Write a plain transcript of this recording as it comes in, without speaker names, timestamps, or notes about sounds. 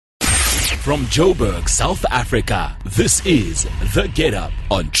From Joburg, South Africa, this is The Get Up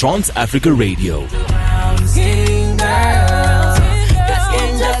on Trans Africa Radio.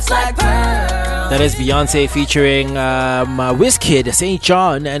 That is Beyonce featuring Wizkid, St.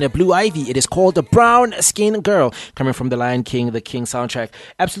 John, and Blue Ivy. It is called The Brown Skin Girl, coming from the Lion King, the King soundtrack.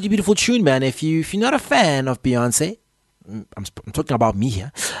 Absolutely beautiful tune, man. If you're not a fan of Beyonce, I'm talking about me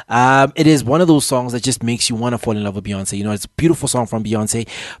here. It is one of those songs that just makes you want to fall in love with Beyonce. You know, it's a beautiful song from Beyonce.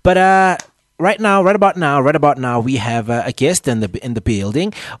 But right about now, we have a guest in the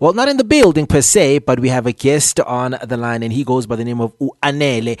building. Well, not in the building per se, but we have a guest on the line, and he goes by the name of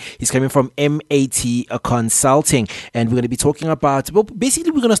ANELE. He's coming from M.A.T Consulting, and we're going to be talking about. Well,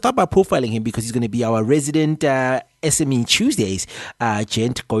 basically, we're going to start by profiling him because he's going to be our resident SME Tuesdays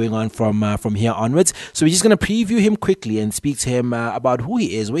gent going on from here onwards. So we're just going to preview him quickly and speak to him about who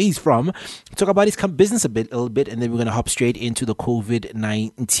he is, where he's from, talk about his business a little bit, and then we're going to hop straight into the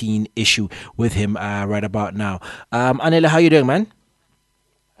COVID-19 issue with him right about now. ANELE, how you doing, man?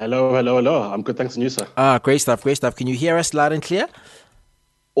 Hello. I'm good, thanks, and you, sir? Great stuff. Can you hear us loud and clear?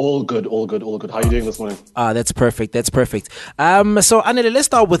 All good. How are you doing this morning? That's perfect. So ANELE, let's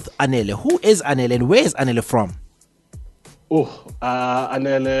start with ANELE. Who is ANELE and where is ANELE from?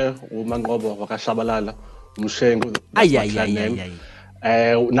 ANELE umangobo waka SHABALALA umshengu.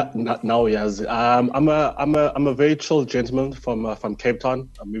 Now yes. I'm a very chill gentleman from Cape Town.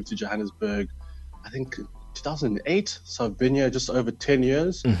 I moved to Johannesburg, I think 2008. So I've been here just over 10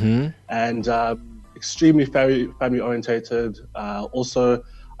 years, and extremely family orientated. Also,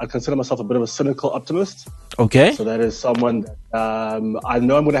 I consider myself a bit of a cynical optimist. Okay. So that is someone that I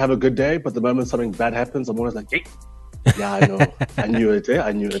know I'm going to have a good day, but the moment something bad happens, I'm always like, hey. Yeah, I know. I knew it.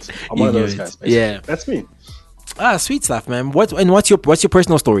 I'm one of those guys. Basically. Yeah, that's me. Sweet stuff, man. What's your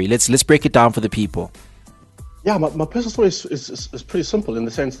personal story? Let's break it down for the people. Yeah, my personal story is pretty simple in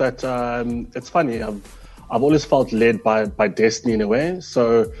the sense that it's funny. I've always felt led by destiny in a way.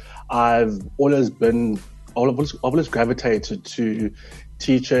 So I've always gravitated to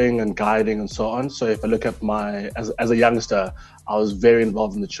teaching and guiding and so on. So if I look at as a youngster, I was very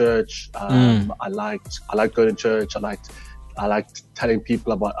involved in the church. I liked going to church. I liked telling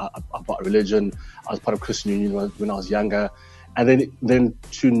people about religion. I was part of Christian Union when I was younger, and then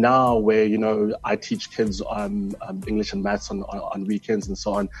to now where I teach kids English and maths on weekends and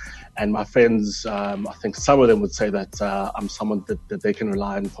so on. And my friends, I think some of them would say that I'm someone that they can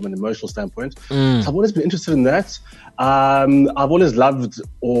rely on from an emotional standpoint. So I've always been interested in that. I've always loved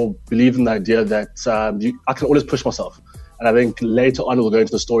or believed in the idea that I can always push myself. And I think later on we'll go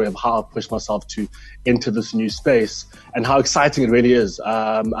into the story of how I pushed myself to enter this new space and how exciting it really is.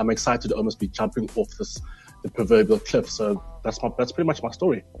 I'm excited to almost be jumping off the proverbial cliff. So that's pretty much my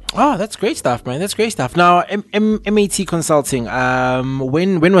story. Oh, that's great stuff, man. That's great stuff. Now, M.A.T Consulting.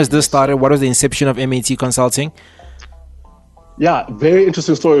 When was this started? What was the inception of M.A.T Consulting? Yeah, very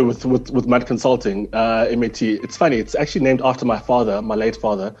interesting story with M.A.T Consulting. M.A.T. It's funny. It's actually named after my father, my late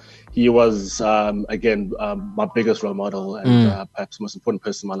father. He was, again, my biggest role model and perhaps the most important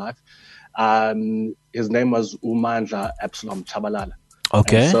person in my life. His name was Umandla Absalom Shabalala.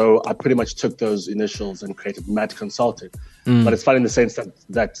 Okay. And so I pretty much took those initials and created M.A.T Consulting. But it's funny in the sense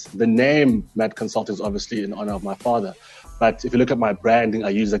that the name M.A.T Consulting is obviously in honor of my father. But if you look at my branding, I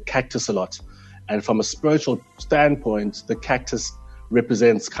use a cactus a lot. And from a spiritual standpoint, the cactus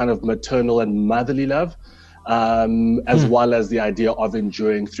represents kind of maternal and motherly love. As well as the idea of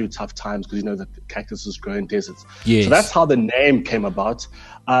enduring through tough times, because the cactuses grow in deserts. Yes. So that's how the name came about.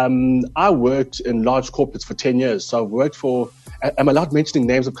 I worked in large corporates for 10 years. So I've worked for, am I allowed mentioning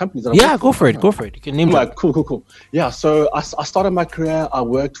names of companies? Yeah, go for it. You can name them. Cool. Yeah, so I started my career, I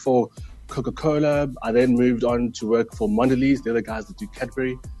worked for Coca-Cola. I then moved on to work for Mondelez. They're the guys that do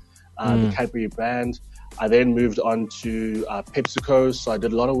Cadbury, the Cadbury brand. I then moved on to PepsiCo, so I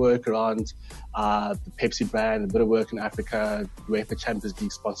did a lot of work around the Pepsi brand, a bit of work in Africa, UEFA Champions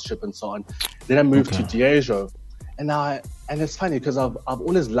League sponsorship and so on. Then I moved to Diageo, and it's funny because I've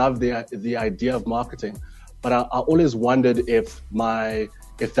always loved the idea of marketing, but I always wondered if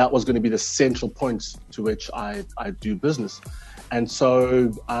that was going to be the central point to which I do business. And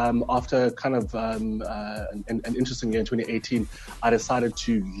so after kind of an interesting year in 2018, I decided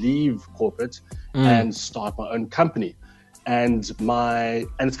to leave corporate and start my own company. And it's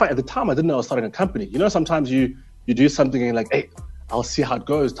funny, at the time I didn't know I was starting a company. Sometimes you do something and you're like, hey, I'll see how it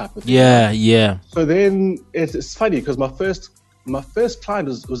goes type of thing. Yeah. So then it's funny because my first client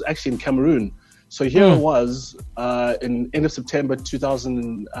was actually in Cameroon. So here I was in end of September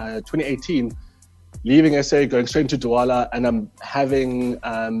 2018, leaving SA, going straight into Douala, and I'm having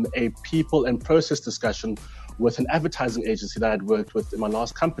a people and process discussion with an advertising agency that I'd worked with in my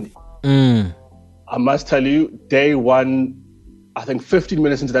last company. Mm. I must tell you, day one, I think 15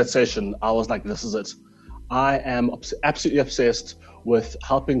 minutes into that session, I was like, this is it. I am absolutely obsessed with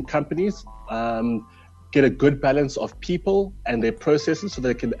helping companies get a good balance of people and their processes so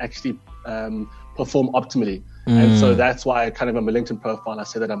they can actually perform optimally. And so that's why kind of on my LinkedIn profile, I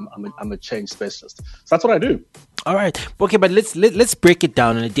say that I'm a change specialist. So that's what I do. All right. Okay, but let's break it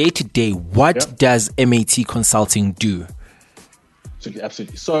down on a day-to-day. What does M.A.T Consulting do?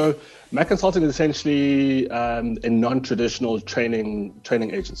 Absolutely. So M.A.T Consulting is essentially a non-traditional training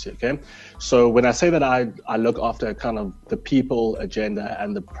agency, okay? So when I say that I look after kind of the people agenda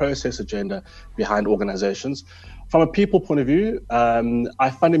and the process agenda behind organizations, from a people point of view, I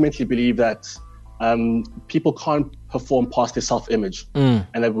fundamentally believe that people can't perform past their self-image. And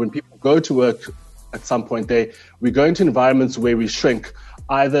that when people go to work at some point, we go into environments where we shrink.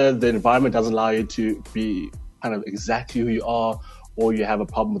 Either the environment doesn't allow you to be kind of exactly who you are, or you have a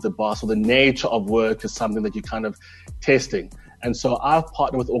problem with the boss, or the nature of work is something that you're kind of testing. And so I've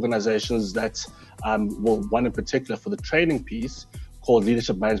partnered with organizations that, one in particular for the training piece called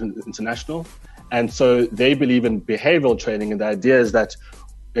Leadership Management International. And so they believe in behavioral training. And the idea is that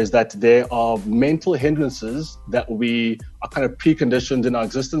there are mental hindrances that we are kind of preconditioned in our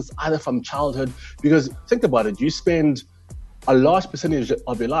existence, either from childhood, because think about it, you spend a large percentage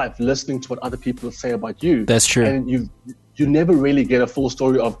of your life listening to what other people say about you. That's true. And you never really get a full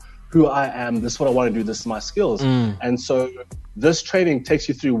story of who I am, this is what I want to do, this is my skills. And so this training takes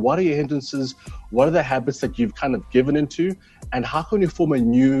you through what are your hindrances, what are the habits that you've kind of given into, and how can you form a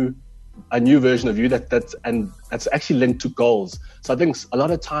new version of you that's actually linked to goals. So I think a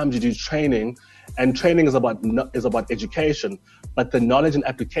lot of times you do training, and training is about education, but the knowledge and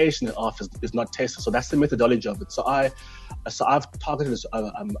application of is not tested. So that's the methodology of it. So I've targeted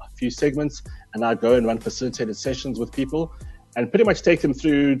a few segments, and I go and run facilitated sessions with people, and pretty much take them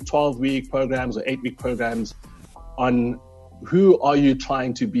through 12-week programs or 8-week programs on who are you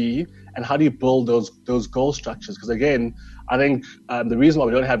trying to be and how do you build those goal structures. Because again, I think the reason why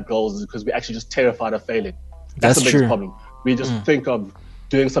we don't have goals is because we're actually just terrified of failing. That's the biggest problem. We just think of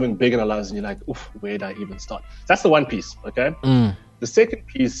doing something big in our lives and you're like, oof, where do I even start? That's the one piece, okay? The second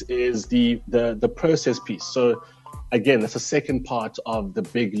piece is the process piece. So again, that's the second part of the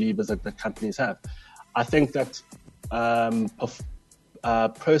big levers that the companies have. I think that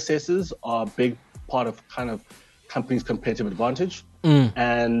processes are a big part of kind of companies' competitive advantage.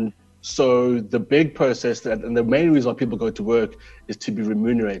 And so the big process and the main reason why people go to work is to be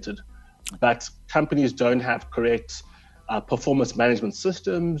remunerated. But companies don't have correct performance management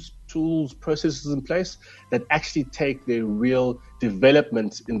systems, tools, processes in place that actually take the real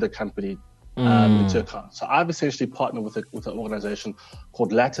development in the company into account. So I've essentially partnered with an organization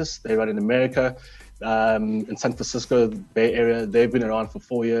called Lattice. They run in America, in San Francisco, Bay Area. They've been around for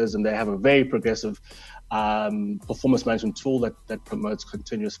 4 years, and they have a very progressive performance management tool that promotes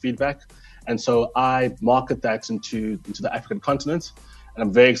continuous feedback. And so I market that into the African continent. And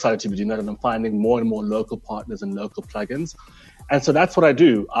I'm very excited to be doing that. And I'm finding more and more local partners and local plugins. And so that's what I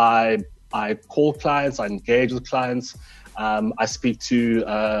do. I call clients, I engage with clients. I speak to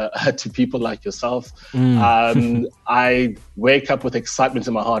people like yourself. I wake up with excitement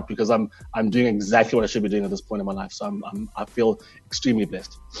in my heart because I'm doing exactly what I should be doing at this point in my life. So I feel extremely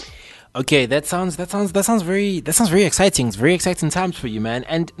blessed. Okay, that sounds very exciting. It's very exciting times for you, man.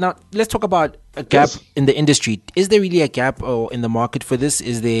 And now let's talk about a gap in the industry. Is there really a gap in the market for this?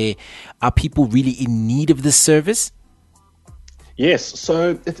 Are people really in need of this service? Yes.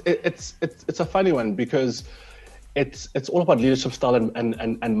 So it's a funny one because it's all about leadership style and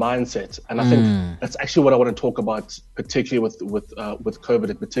mindset. And I think that's actually what I want to talk about, particularly with COVID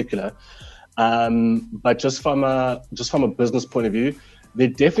in particular. But just from a business point of view, there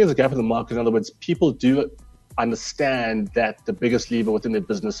definitely is a gap in the market. In other words, people do understand that the biggest lever within their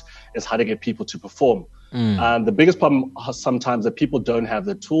business is how to get people to perform. The biggest problem sometimes that people don't have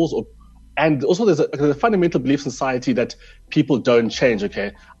the tools, and also there's a fundamental belief in society that people don't change.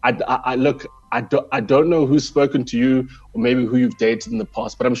 Okay, I don't know who's spoken to you or maybe who you've dated in the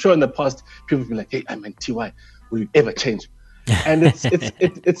past, but I'm sure in the past people have been like, "Hey, I'm in TY. Will you ever change?" And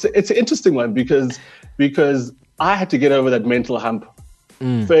it's an interesting one because I had to get over that mental hump.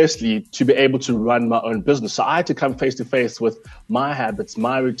 Firstly, to be able to run my own business. So I had to come face to face with my habits,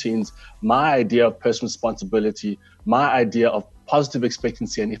 my routines, my idea of personal responsibility, my idea of positive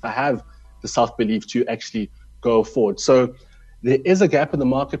expectancy, and if I have the self-belief to actually go forward. So there is a gap in the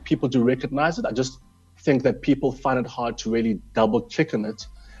market. People do recognize it. I just think that people find it hard to really double click on it.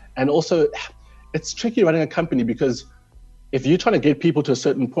 And also, it's tricky running a company because if you're trying to get people to a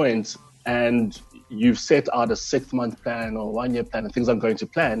certain point and you've set out a 6-month plan or 1-year plan and things aren't going to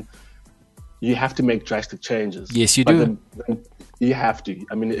plan, you have to make drastic changes. Yes, you do. Then you have to.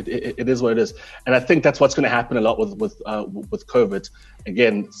 I mean, it is what it is, and I think that's what's going to happen a lot with COVID.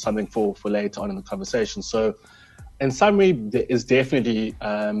 Again, something for later on in the conversation. So, in summary, there is definitely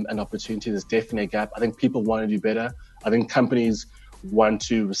an opportunity. There's definitely a gap. I think people want to do better. I think companies want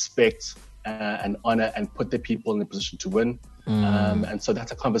to respect and honor and put their people in a position to win. And so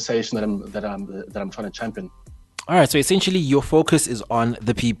that's a conversation that I'm trying to champion. All right. So essentially, your focus is on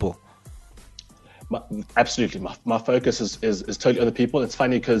the people. Absolutely. My focus is totally other people. It's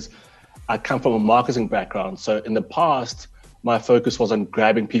funny because I come from a marketing background. So in the past, my focus was on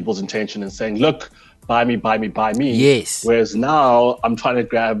grabbing people's attention and saying, look, buy me, buy me, buy me. Yes. Whereas now I'm trying to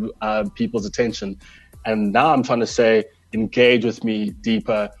grab people's attention. And now I'm trying to say, engage with me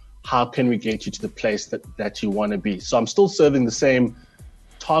deeper. How can we get you to the place that you want to be? So I'm still serving the same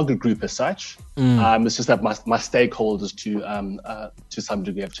target group as such. It's just that my stakeholders to some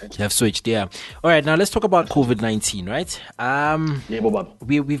degree have changed. They have switched, yeah. All right, now let's talk about COVID-19, right?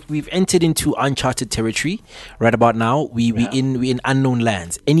 We've entered into uncharted territory right about now. We're in unknown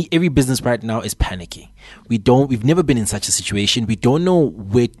lands. Every business right now is panicking. We've never been in such a situation. We don't know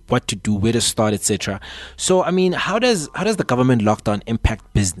what to do, where to start, etc. So, I mean, how does the government lockdown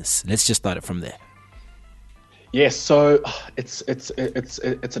impact business? Let's just start it from there. Yes, so it's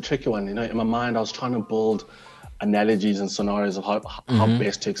a tricky one. You know, in my mind, I was trying to build analogies and scenarios of how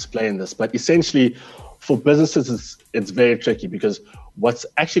best to explain this. But essentially, for businesses, it's very tricky because what's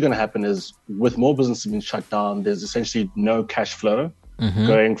actually going to happen is with more businesses being shut down, there's essentially no cash flow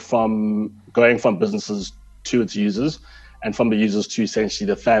going from businesses to its users and from the users to essentially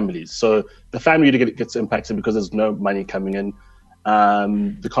the families. So the family gets impacted because there's no money coming in.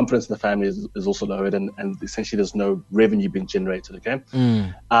 The confidence in the family is also lowered, and essentially there's no revenue being generated. Okay,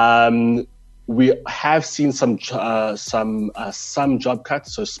 we have seen some job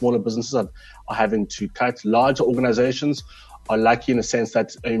cuts. So smaller businesses are having to cut. Larger organizations are lucky in the sense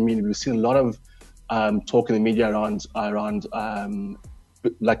that, I mean, we've seen a lot of talk in the media around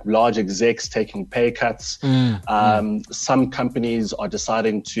like large execs taking pay cuts. Some companies are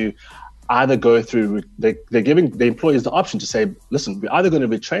deciding to either go through, they're giving the employees the option to say, listen, we're either going to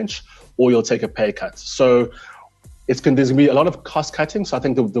retrench or you'll take a pay cut. So there's going to be a lot of cost cutting. So I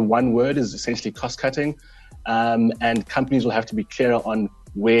think the one word is essentially cost cutting. And companies will have to be clear on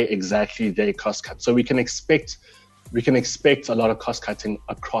where exactly they cost cut. So we can expect a lot of cost cutting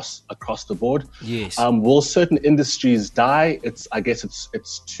across the board. Yes. Will certain industries die? It's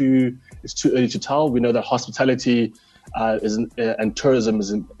too early to tell. We know that hospitality and tourism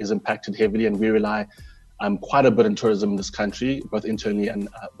is impacted heavily, and we rely quite a bit on tourism in this country, both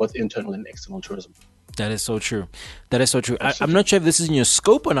internal and external tourism. That is so true. I'm not sure if this is in your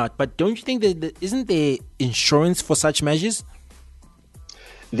scope or not, but don't you think that isn't there insurance for such measures?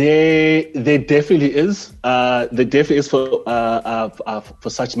 There definitely is. There definitely is for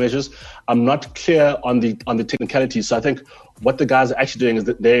such measures. I'm not clear on the technicalities. So I think what the guys are actually doing is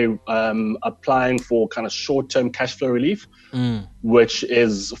that they're applying for kind of short-term cash flow relief, which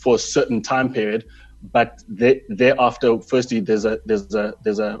is for a certain time period. But thereafter, firstly, there's a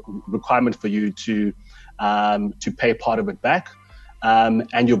requirement for you to pay part of it back,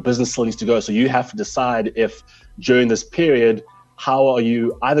 and your business still needs to go. So you have to decide if during this period, how are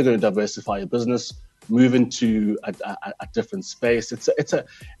you either going to diversify your business, move into a different space. It's an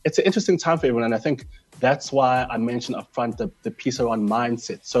interesting time for everyone, and I think that's why I mentioned up front the piece around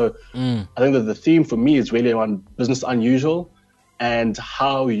mindset. So I think that the theme for me is really around business unusual, and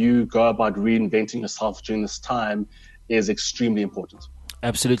how you go about reinventing yourself during this time is extremely important.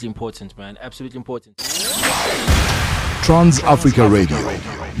 Absolutely important, man. Absolutely important. Trans Africa Radio,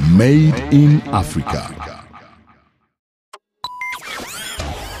 made in Africa.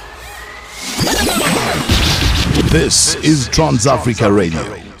 This is Trans Africa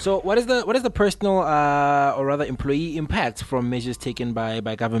Radio. So, what is the personal or rather employee impact from measures taken by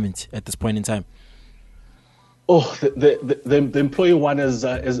government at this point in time? Oh, the employee one is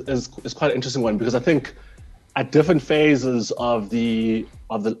quite an interesting one, because I think at different phases of the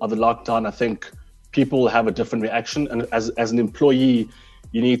lockdown, I think people have a different reaction, and as an employee,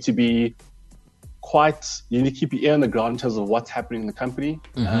 you need to keep your ear on the ground in terms of what's happening in the company.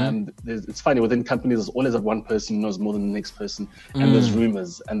 It's funny, within companies, there's always that one person who knows more than the next person, and there's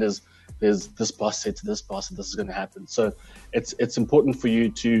rumors, and there's this boss said to this boss that this is going to happen. So it's important for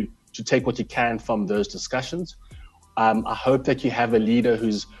you to take what you can from those discussions. I hope that you have a leader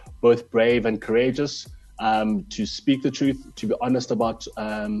who's both brave and courageous, to speak the truth, to be honest about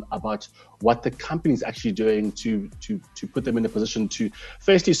what the company is actually doing to put them in a position to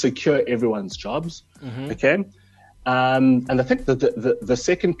firstly secure everyone's jobs. Okay. And I think that the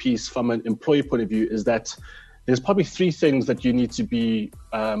second piece from an employee point of view is that there's probably three things that you need to be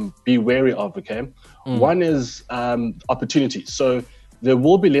wary of. Okay. One is opportunity. So there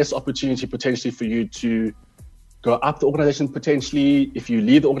will be less opportunity potentially for you to go up the organization potentially. If you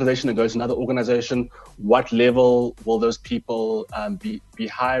leave the organization and go to another organization, what level will those people be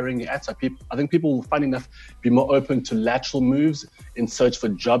hiring at? So I think people will, funny enough, be more open to lateral moves in search for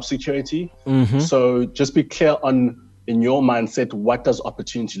job security. So just be clear on, in your mindset, what does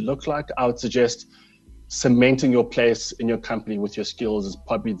opportunity look like? I would suggest cementing your place in your company with your skills is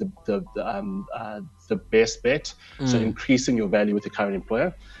probably the best bet. So increasing your value with the current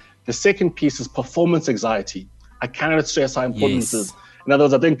employer. The second piece is performance anxiety. I cannot stress how important this is. In other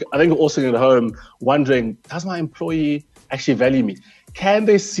words, I think we're all sitting at home wondering, does my employee actually value me? Can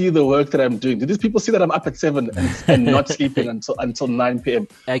they see the work that I'm doing? Do these people see that I'm up at 7 and not sleeping until 9 p.m.?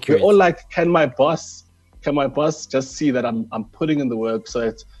 Accurate. We're all like, can my boss just see that I'm putting in the work so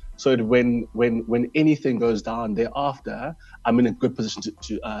that when anything goes down thereafter, I'm in a good position to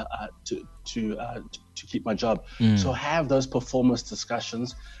keep my job. So have those performance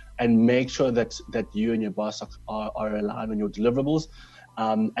discussions and make sure that you and your boss are aligned on your deliverables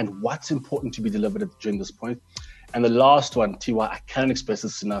and what's important to be delivered during this point. And the last one, TY, I can't express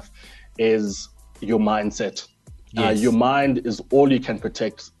this enough, is your mindset. Your mind is all you can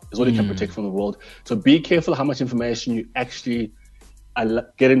protect, from the world. So be careful how much information you actually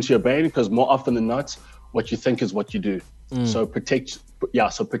get into your brain, because more often than not, what you think is what you do. So protect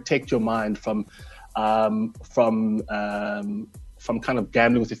your mind from kind of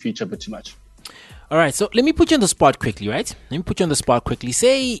gambling with the future a bit too much. All right, so let me put you on the spot quickly, right? Say,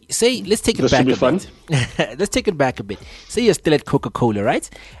 let's take it back a bit. Let's take it back a bit. Say you're still at Coca-Cola, right?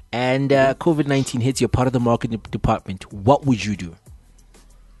 And COVID-19 hits, you're part of the marketing department. What would you do?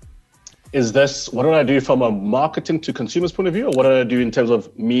 What do I do from a marketing to consumers point of view, or what do I do in terms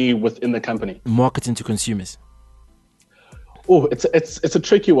of me within the company? Marketing to consumers. Oh, it's a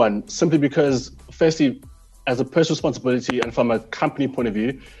tricky one, simply because firstly, as a personal responsibility and from a company point of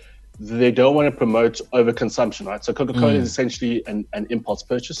view, they don't want to promote overconsumption, right? So Coca-Cola is essentially an impulse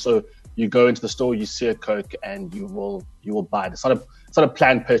purchase. So you go into the store, you see a Coke, and you will buy it. It's not a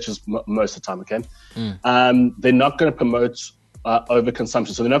planned purchase most of the time, okay? They're not going to promote overconsumption.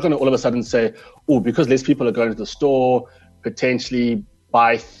 So they're not going to all of a sudden say, oh, because less people are going to the store, potentially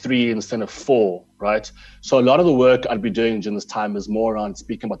buy 3 instead of 4, right? So a lot of the work I'd be doing during this time is more on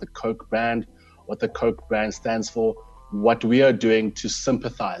speaking about the Coke brand, what the Coke brand stands for, what we are doing to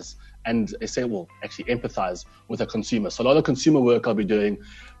sympathize and actually empathize with a consumer. So a lot of consumer work I'll be doing,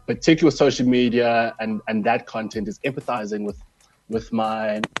 particularly with social media and that content, is empathizing with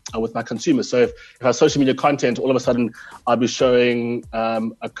my consumers. So if I have social media content, all of a sudden I'll be showing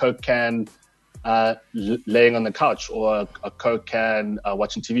a Coke can laying on the couch, or a Coke can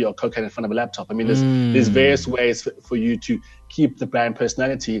watching TV, or a Coke can in front of a laptop. I mean, there's various ways for you to keep the brand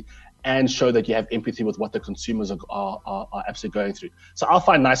personality and show that you have empathy with what the consumers are absolutely going through. So I'll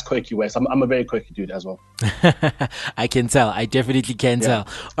find nice quirky ways. I'm a very quirky dude as well. I can tell. I definitely can tell.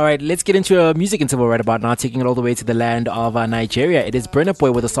 All right, let's get into a music interval right about now, taking it all the way to the land of Nigeria. It is Burna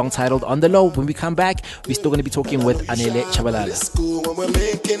Boy with a song titled On The Low. When we come back, we're still going to be talking with ANELE SHABALALA. Let's go when we're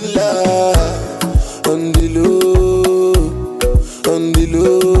making love. On the low, on the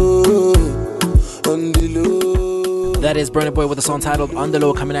low, on the low. That is Burna Boy with a song titled On The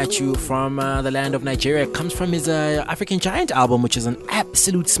Low, coming at you from the land of Nigeria. It comes from his African Giant album, which is an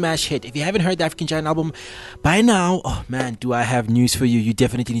absolute smash hit. If you haven't heard the African Giant album by now, oh man, do I have news for you. You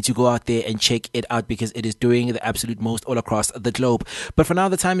definitely need to go out there and check it out, because it is doing the absolute most all across the globe. But for now,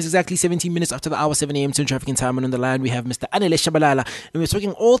 the time is exactly 17 minutes after the hour, 7 a.m. Central African time. And on the line, we have Mr. ANELE SHABALALA. And we're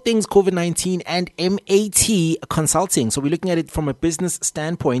talking all things COVID-19 and M.A.T Consulting. So we're looking at it from a business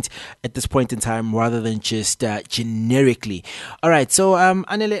standpoint at this point in time, rather than just generically. All right, so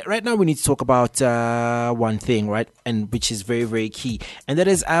ANELE, right now we need to talk about one thing, right, and which is very, very key, and that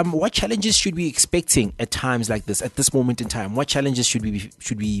is what challenges should we be expecting at times like this, at this moment in time? What challenges should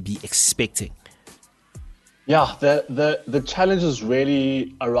we be expecting? Yeah, the challenge is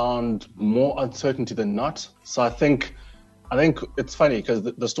really around more uncertainty than not. So I think it's funny, because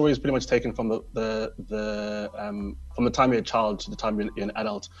the story is pretty much taken from the time you're a child to the time you're an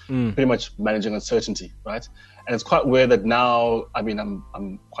adult, pretty much managing uncertainty, right? And it's quite weird that now, I mean,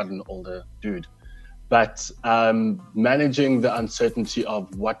 I'm quite an older dude, but managing the uncertainty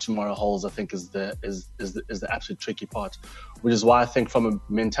of what tomorrow holds, I think, is the absolute tricky part, which is why I think from a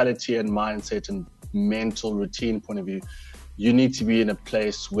mentality and mindset and mental routine point of view, you need to be in a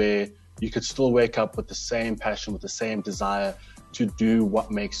place where you could still wake up with the same passion, with the same desire to do what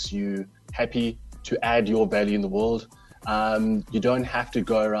makes you happy, to add your value in the world. You don't have to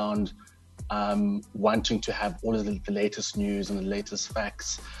go around wanting to have all of the latest news and the latest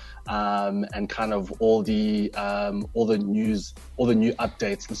facts, and kind of all the news, all the new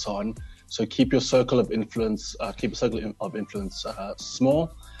updates and so on. So keep your circle of influence,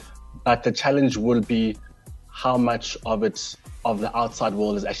 small. But the challenge will be how much of the outside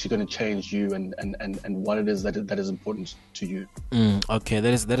world is actually going to change you, and what it is that is important to you. Okay,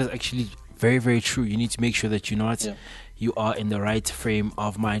 that is actually very, very true. You need to make sure that you are in the right frame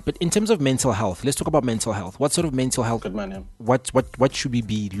of mind. But in terms of mental health, let's talk about mental health. What sort of mental health? Good man, yeah. What should we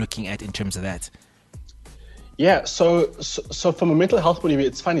be looking at in terms of that? Yeah. So from a mental health point of view,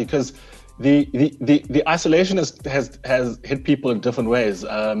 it's funny because the isolation has hit people in different ways.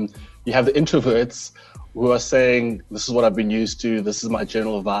 You have the introverts who are saying, "This is what I've been used to. This is my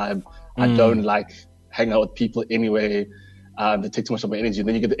general vibe. I don't like hanging out with people anyway. They take too much of my energy." And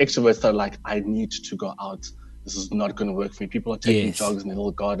then you get the extroverts that are like, "I need to go out. This is not going to work for me." People are taking jogs in their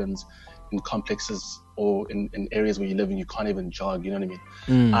little gardens, in complexes, or in areas where you live and you can't even jog. You know what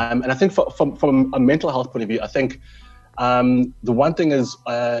I mean? And I think from a mental health point of view, I think the one thing is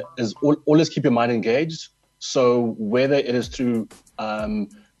always keep your mind engaged. So whether it is through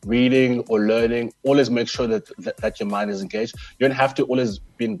reading or learning, always make sure that your mind is engaged. You don't have to always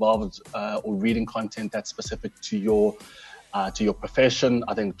be involved or reading content that's specific to your profession.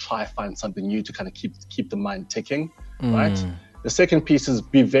 I think try find something new to kind of keep the mind ticking, right? The second piece is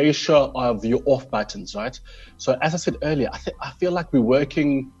be very sure of your off buttons, right? So as I said earlier, I feel like we're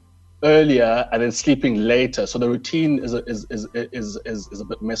working earlier and then sleeping later. So the routine is a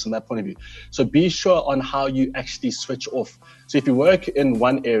bit mess from that point of view. So be sure on how you actually switch off. So if you work in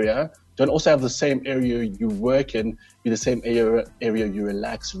one area, don't also have the same area you work in, be the same area you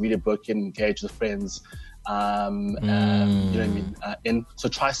relax, read a book, and engage with friends. You know what I mean? So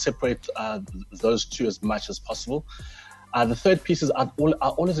try separate those two as much as possible. The third piece is I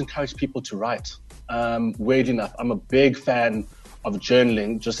always encourage people to write. Weirdly enough, I'm a big fan of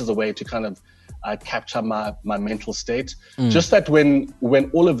journaling, just as a way to kind of capture my mental state. Just that when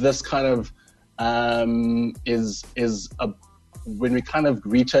all of this kind of when we kind of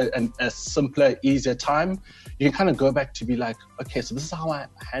reach a simpler, easier time, you can kind of go back to be like, okay, so this is how I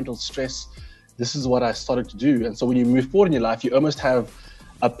handle stress. This is what I started to do. And so when you move forward in your life, you almost have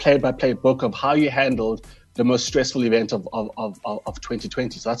a play-by-play book of how you handled the most stressful event of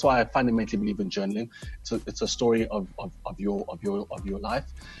 2020. So that's why I fundamentally believe in journaling. It's a story of your life.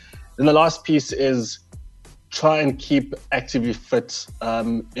 Then the last piece is try and keep actively fit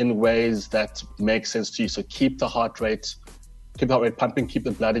in ways that make sense to you. So keep the heart rate pumping, keep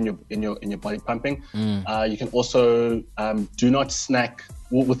the blood in your body pumping. You can also do not snack.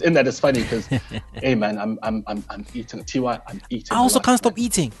 Well, within that, it's funny because, hey man, I'm eating. TY, I'm eating. I also can't stop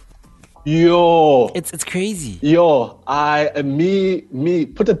eating. Yo, it's crazy. Yo, me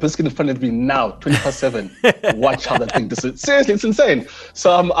put a biscuit in front of me now, 24/7. Watch how that thing does it. Seriously, it's insane.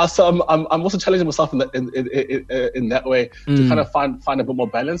 So I'm also challenging myself in that way to kind of find a bit more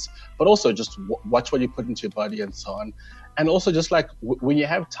balance, but also just watch what you put into your body and so on. And also just like when you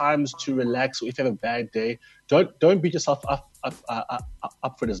have times to relax, or if you have a bad day, don't beat yourself up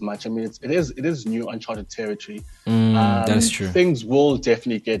for it as much. I mean, it is new uncharted territory. That's true. Things will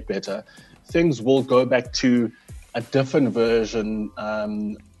definitely get better. Things will go back to a different version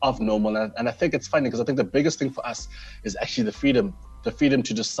of normal. And I think it's funny because I think the biggest thing for us is actually the freedom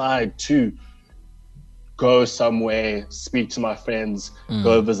to decide to go somewhere, speak to my friends,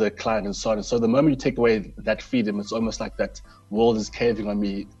 go visit a client and so on. And so the moment you take away that freedom, it's almost like that world is caving on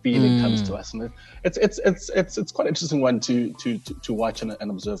me feeling comes to us. And it's quite an interesting one to watch and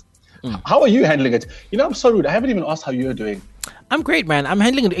observe. How are you handling it? You know, I'm so rude. I haven't even asked how you're doing. I'm great, man. I'm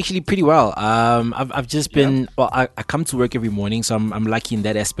handling it actually pretty well. I've just been, I come to work every morning, so I'm lucky in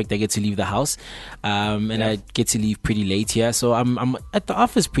that aspect. I get to leave the house, and I get to leave pretty late here. So I'm at the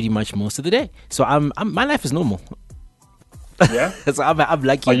office pretty much most of the day. So my life is normal. Yeah. So I'm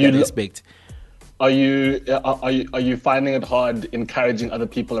lucky in that aspect. Are you finding it hard encouraging other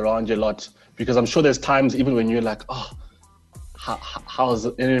people around you a lot? Because I'm sure there's times even when you're like, oh, how's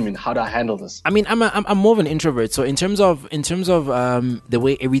it, you know what I mean? How do I handle this? I mean, I'm more of an introvert. So in terms of the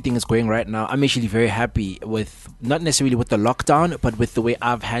way everything is going right now, I'm actually very happy with, not necessarily with the lockdown, but with the way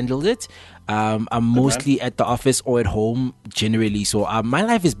I've handled it. I'm mostly at the office or at home generally. So my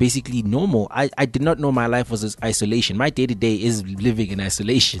life is basically normal. I did not know my life was isolation. My day-to-day is living in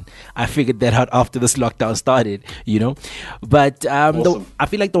isolation. I figured that out after this lockdown started, But Awesome. I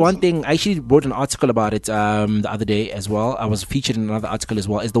feel like the one thing, I actually wrote an article about it the other day as well. I was featured in another article as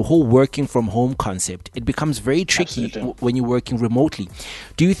well, is the whole working from home concept. It becomes very tricky when you're working remotely.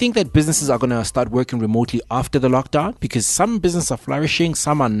 Do you think that businesses are going to start working remotely after the lockdown? Because some businesses are flourishing,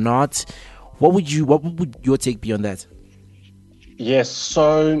 some are not. What would your take be on that? Yes,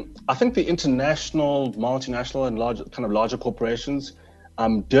 so I think the international, multinational, and larger corporations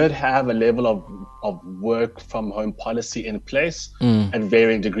did have a level of work from home policy in place at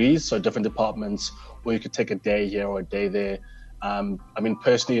varying degrees. So different departments, where you could take a day here or a day there.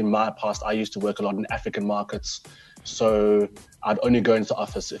 Personally, in my past, I used to work a lot in African markets. So I'd only go into the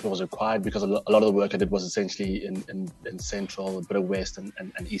office if it was required, because a lot of the work I did was essentially in Central, a bit of West and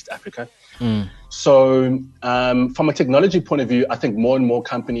East Africa. So from a technology point of view, I think more and more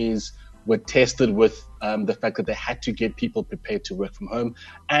companies were tested with the fact that they had to get people prepared to work from home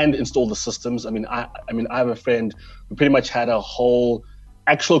and install the systems. I have a friend who pretty much had a whole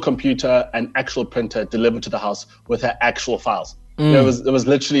actual computer and actual printer delivered to the house with her actual files. There was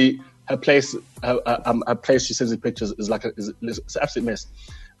literally her place. Her place, she sends me pictures, is it's an absolute mess.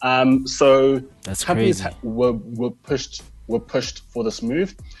 So that's companies crazy. were pushed for this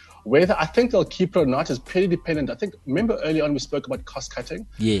move. Whether I think they'll keep it or not is pretty dependent. I think, remember early on we spoke about cost cutting?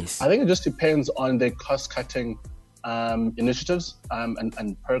 Yes. I think it just depends on their cost cutting initiatives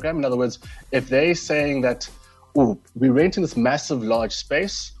and program. In other words, if they're saying that, we're renting this massive large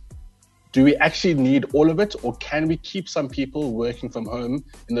space, do we actually need all of it, or can we keep some people working from home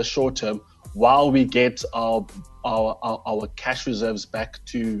in the short term while we get our cash reserves back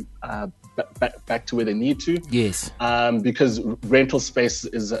to where they need to? Yes. Because rental space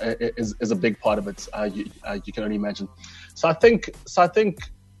is a big part of it. You can only imagine. So I think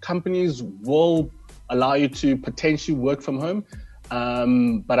companies will allow you to potentially work from home,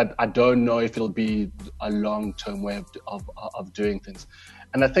 but I don't know if it'll be a long-term way of doing things.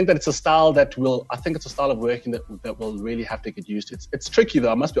 And I think that it's a style of working that we'll really have to get used to. It's tricky though,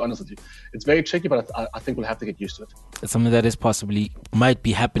 I must be honest with you. It's very tricky, but I think we'll have to get used to it. It's something that might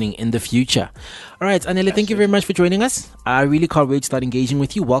be happening in the future. All right, ANELE, thank you very much for joining us. I really can't wait to start engaging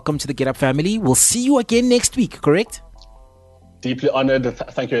with you. Welcome to the Get Up family. We'll see you again next week, correct? Deeply honored.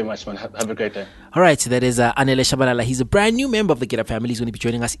 Thank you very much, man. Have a great day. All right, so that is ANELE SHABALALA. He's a brand new member of the Get Up family. He's going to be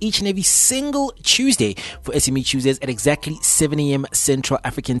joining us each and every single Tuesday for SME Tuesdays at exactly 7 a.m. Central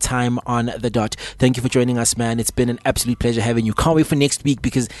African time on the dot. Thank you for joining us, man. It's been an absolute pleasure having you. Can't wait for next week,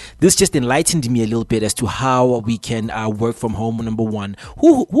 because this just enlightened me a little bit as to how we can work from home. Number one,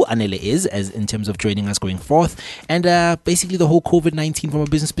 who ANELE is, as in terms of joining us going forth, and basically the whole COVID-19 from a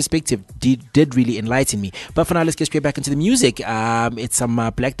business perspective did really enlighten me. But for now, let's get straight back into the music. It's some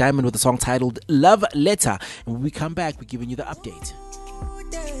Black Diamond with a song titled Love Letter. And when we come back, we're giving you the update.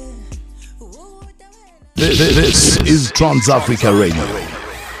 This is Trans Africa Radio.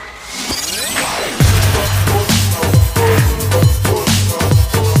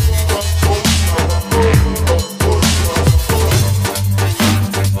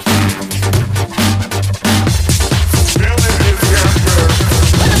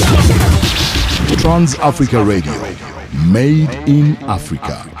 Trans Africa Radio. Made in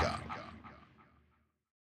Africa.